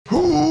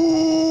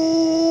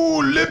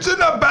lives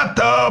in a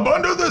bathtub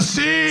under the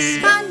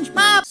sea.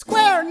 SpongeBob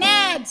Square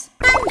Nads.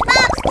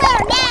 SpongeBob Square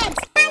Nads.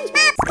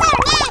 SpongeBob Square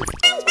Nads.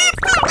 SpongeBob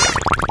Square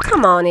Nads.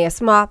 Come on,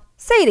 Mop.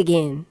 Say it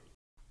again.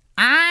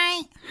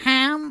 I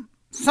am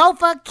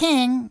Sofa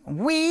King.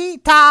 We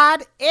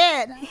taught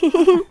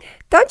it.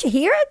 Don't you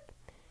hear it?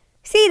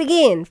 Say it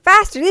again,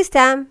 faster this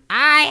time.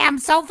 I am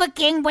Sofa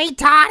King. We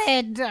taught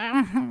it.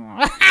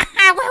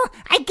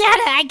 I get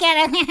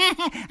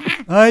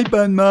it. Hi,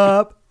 Bun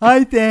Mop.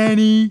 Hi,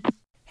 Sanny.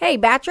 Hey,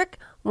 Batrick,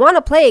 want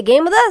to play a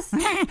game with us?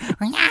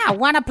 Yeah,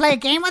 want to play a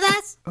game with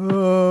us?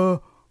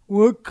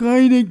 What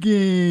kind of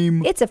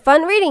game? It's a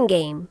fun reading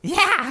game.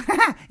 Yeah,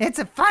 it's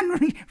a fun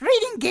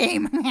reading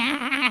game.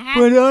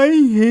 But I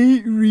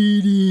hate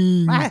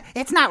reading.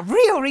 It's not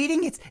real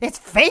reading, it's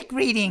fake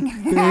reading.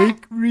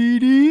 Fake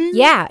reading?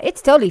 Yeah,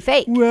 it's totally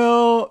fake.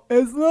 Well,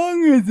 as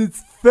long as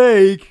it's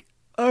fake,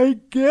 I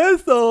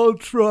guess I'll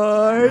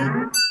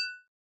try.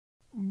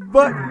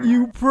 But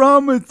you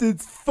promise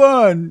it's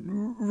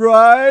fun,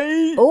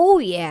 right? Oh,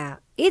 yeah.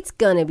 It's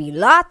gonna be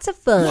lots of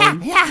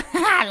fun. Yeah,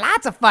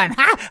 lots of fun.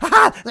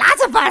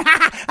 Lots of fun.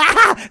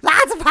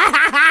 Lots of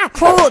fun.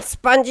 Pull it,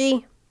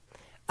 Spongy.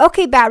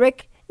 Okay,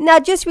 Batrick, now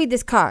just read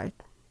this card.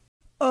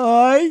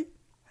 I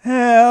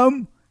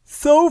am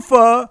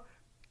Sofa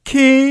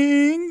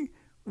King.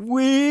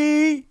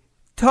 We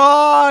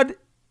taught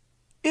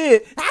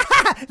it.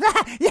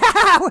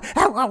 Yeah.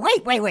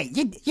 Wait.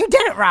 You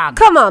did it wrong.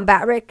 Come on,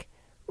 Batrick.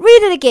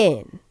 Read it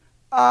again.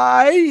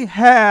 I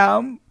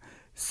am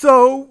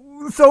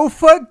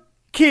Sofa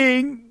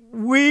King.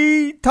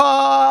 We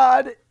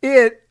taught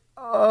it.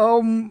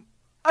 I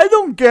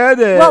don't get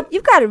it. Well,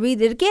 you've got to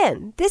read it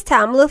again. This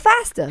time a little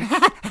faster.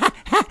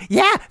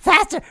 Yeah,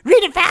 faster.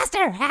 Read it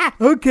faster.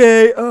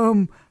 Okay,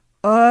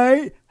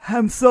 I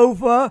am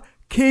Sofa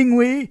King.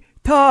 We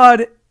taught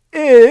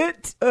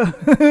it.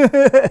 That's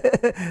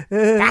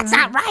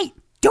not right.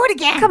 Do it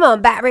again. Come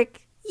on,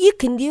 Batrick. You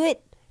can do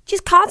it.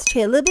 Just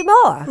concentrate a little bit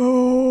more.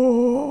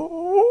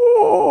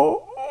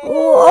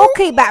 Oh,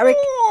 okay, Batrick.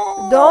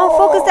 Don't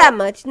focus that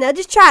much. Now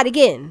just try it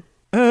again.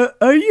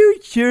 Are you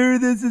sure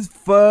this is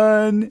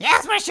fun?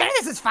 Yes, we're sure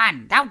this is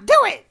fun. Now do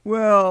it.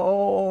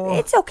 Well...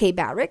 It's okay,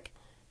 Batrick.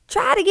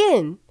 Try it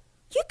again.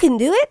 You can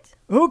do it.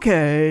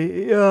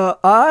 Okay,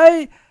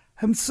 I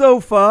am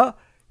Sofa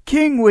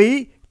King.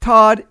 We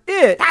taught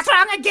it. That's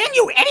wrong again,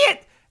 you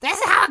idiot. This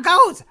is how it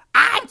goes.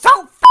 I'm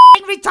so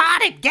f***ing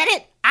retarded. Get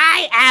it?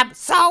 I am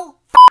so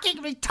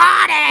f***ing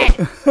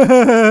retarded.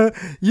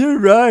 You're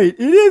right.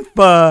 It is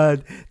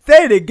fun.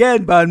 Say it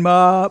again, Bun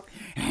Mop.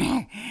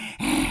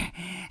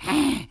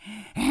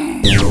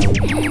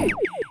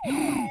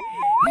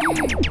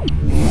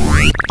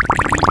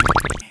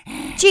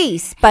 Gee,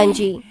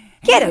 Spongy,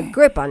 get a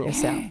grip on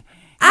yourself.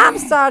 I'm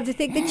starting to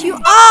think that you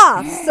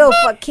are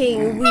Sofa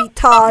King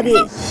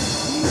retarded.